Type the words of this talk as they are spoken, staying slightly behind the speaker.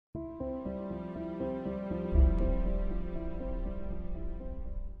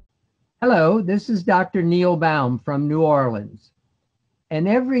Hello, this is Dr. Neil Baum from New Orleans. And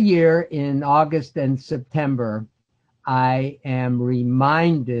every year in August and September, I am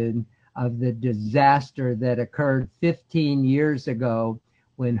reminded of the disaster that occurred 15 years ago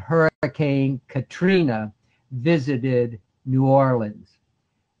when Hurricane Katrina visited New Orleans.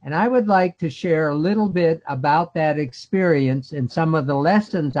 And I would like to share a little bit about that experience and some of the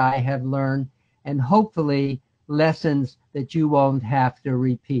lessons I have learned, and hopefully lessons that you won't have to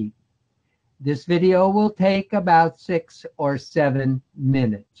repeat. This video will take about 6 or 7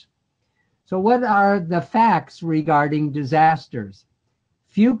 minutes. So what are the facts regarding disasters?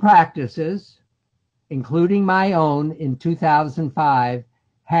 Few practices, including my own in 2005,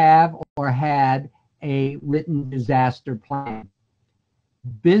 have or had a written disaster plan.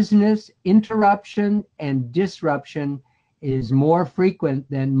 Business interruption and disruption is more frequent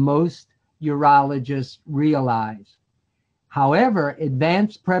than most urologists realize. However,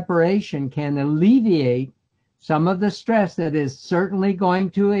 advanced preparation can alleviate some of the stress that is certainly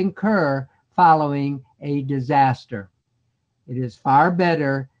going to incur following a disaster. It is far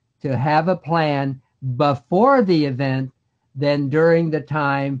better to have a plan before the event than during the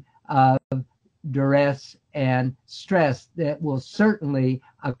time of duress and stress that will certainly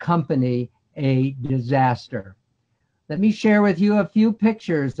accompany a disaster. Let me share with you a few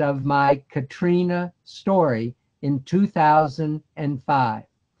pictures of my Katrina story in 2005.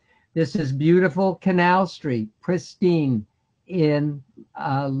 This is beautiful Canal Street, pristine in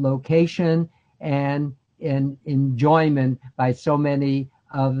location and in enjoyment by so many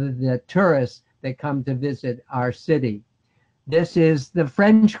of the tourists that come to visit our city. This is the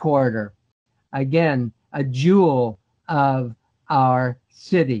French Quarter, again, a jewel of our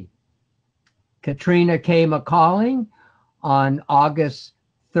city. Katrina came a-calling on August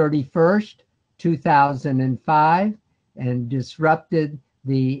 31st, 2005, and disrupted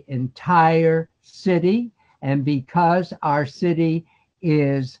the entire city. And because our city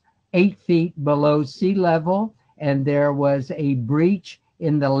is 8 feet below sea level and there was a breach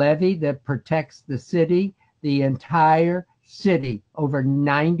in the levee that protects the city, the entire city, over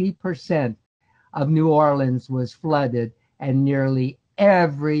 90% of New Orleans was flooded, and nearly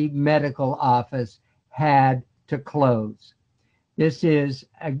every medical office had to close. This is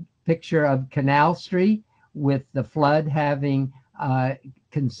a picture of Canal Street with the flood having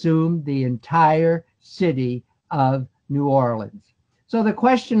consumed the entire city of New Orleans. So the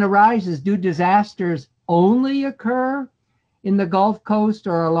question arises, do disasters only occur in the Gulf Coast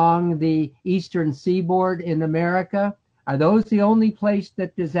or along the eastern seaboard in America? Are those the only place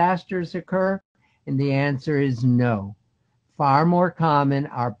that disasters occur? And the answer is no. Far more common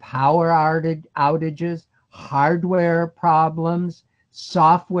are power outages, hardware problems,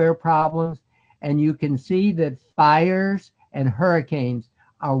 software problems, and you can see that fires and hurricanes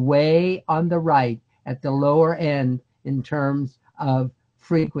are way on the right at the lower end in terms of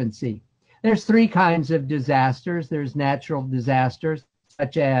frequency. There's 3 kinds of disasters. There's natural disasters,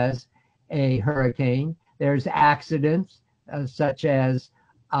 such as a hurricane. There's accidents, such as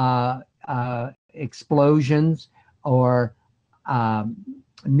explosions or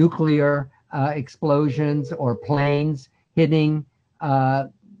nuclear explosions or planes hitting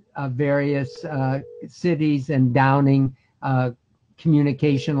various cities and downing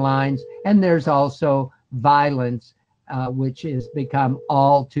communication lines. And there's also violence, which has become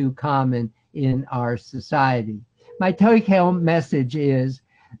all too common in our society. My take-home message is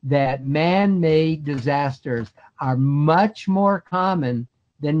that man-made disasters are much more common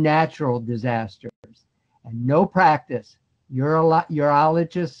than natural disasters. And no practice,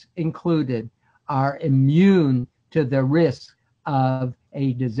 urologists included, are immune to the risk of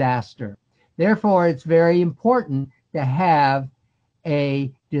a disaster. Therefore, it's very important to have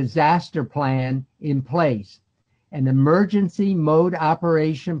a disaster plan in place, an emergency mode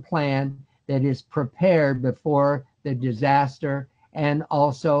operation plan that is prepared before the disaster, and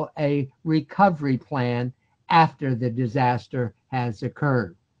also a recovery plan after the disaster has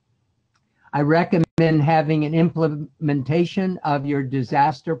occurred. I recommend having an implementation of your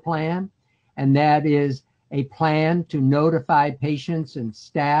disaster plan, and that is a plan to notify patients and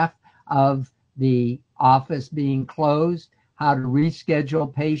staff of the office being closed, how to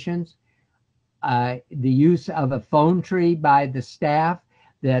reschedule patients, the use of a phone tree by the staff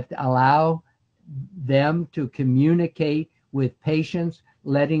that allow them to communicate with patients,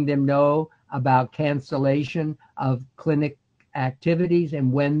 letting them know about cancellation of clinic activities and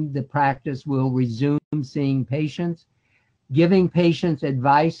when the practice will resume seeing patients, giving patients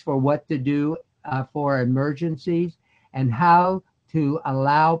advice for what to do for emergencies, and how to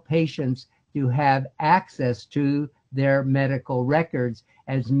allow patients to have access to their medical records,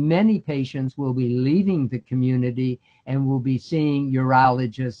 as many patients will be leaving the community and will be seeing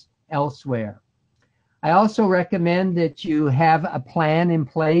urologists elsewhere. I also recommend that you have a plan in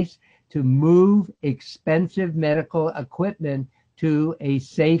place to move expensive medical equipment to a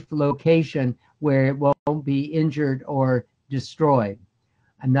safe location where it won't be injured or destroyed.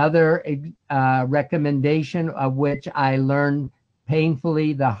 Another recommendation, of which I learned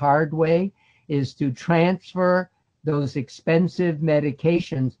painfully the hard way, is to transfer those expensive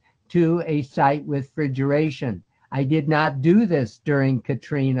medications to a site with refrigeration. I did not do this during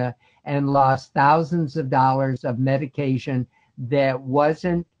Katrina and lost thousands of dollars of medication that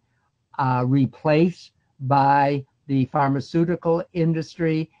wasn't replaced by the pharmaceutical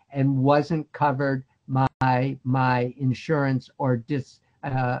industry and wasn't covered by my insurance or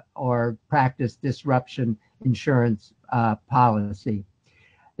practice disruption insurance policy.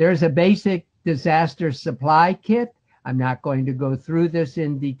 There's a basic disaster supply kit. I'm not going to go through this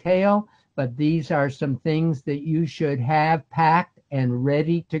in detail, but these are some things that you should have packed and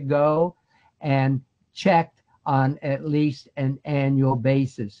ready to go and checked on at least an annual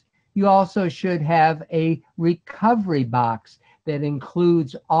basis. You also should have a recovery box that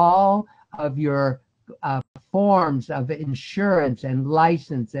includes all of your forms of insurance and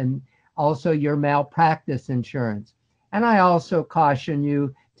license, and also your malpractice insurance. And I also caution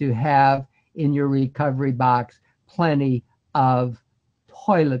you to have in your recovery box plenty of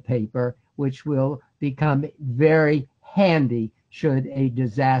toilet paper, which will become very handy should a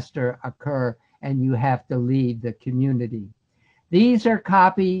disaster occur and you have to leave the community. These are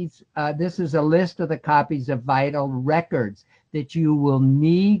copies, this is a list of the copies of vital records that you will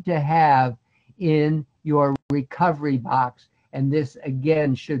need to have in your recovery box, and this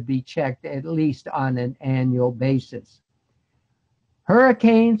again should be checked at least on an annual basis.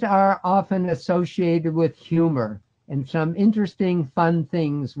 Hurricanes are often associated with humor, and some interesting, fun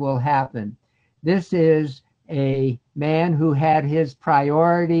things will happen. This is a man who had his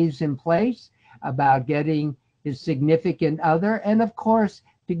priorities in place about getting his significant other, and of course,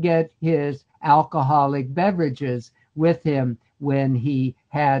 to get his alcoholic beverages with him when he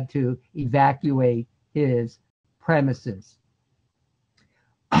had to evacuate his premises.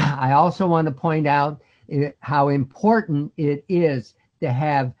 I also want to point out how important it is to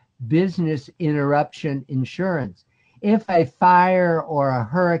have business interruption insurance. If a fire or a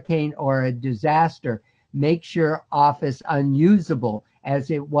hurricane or a disaster makes your office unusable,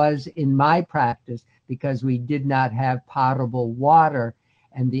 as it was in my practice, because we did not have potable water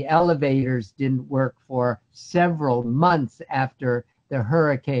and the elevators didn't work for several months after the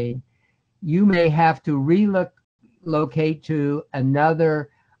hurricane, you may have to relocate to another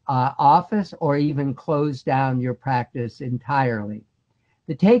office or even close down your practice entirely.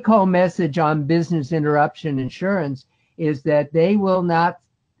 The take-home message on business interruption insurance is that they will not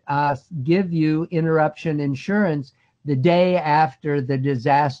give you interruption insurance the day after the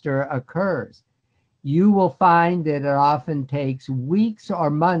disaster occurs. You will find that it often takes weeks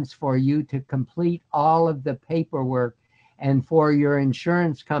or months for you to complete all of the paperwork and for your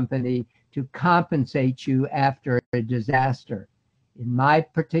insurance company to compensate you after a disaster. In my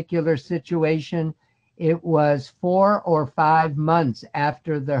particular situation, it was 4 or 5 months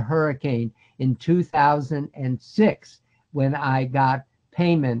after the hurricane in 2006 when I got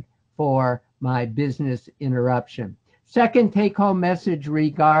payment for my business interruption. Second take-home message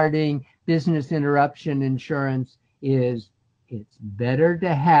regarding business interruption insurance is it's better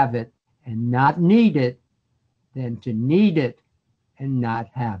to have it and not need it than to need it and not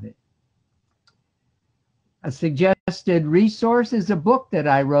have it. A suggested resource is a book that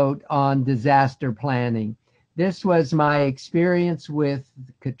I wrote on disaster planning. This was my experience with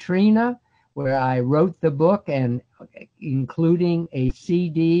Katrina, where I wrote the book, and including a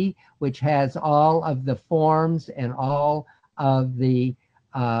CD which has all of the forms and all of the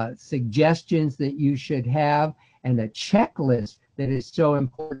suggestions that you should have, and a checklist that is so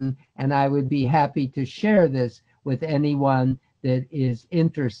important. And I would be happy to share this with anyone that is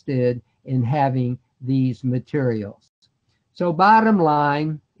interested in having these materials. So bottom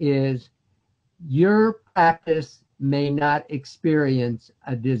line is, your practice may not experience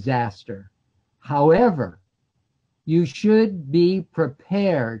a disaster. However, you should be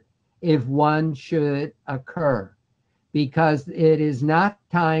prepared if one should occur, because it is not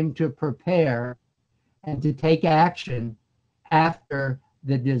time to prepare and to take action after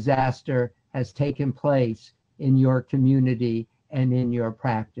the disaster has taken place in your community and in your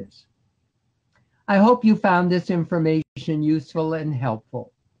practice. I hope you found this information useful and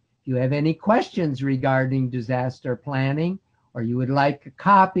helpful. If you have any questions regarding disaster planning, or you would like a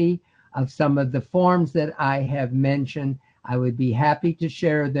copy of some of the forms that I have mentioned. I would be happy to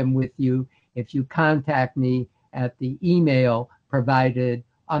share them with you if you contact me at the email provided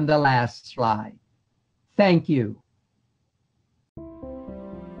on the last slide. Thank you.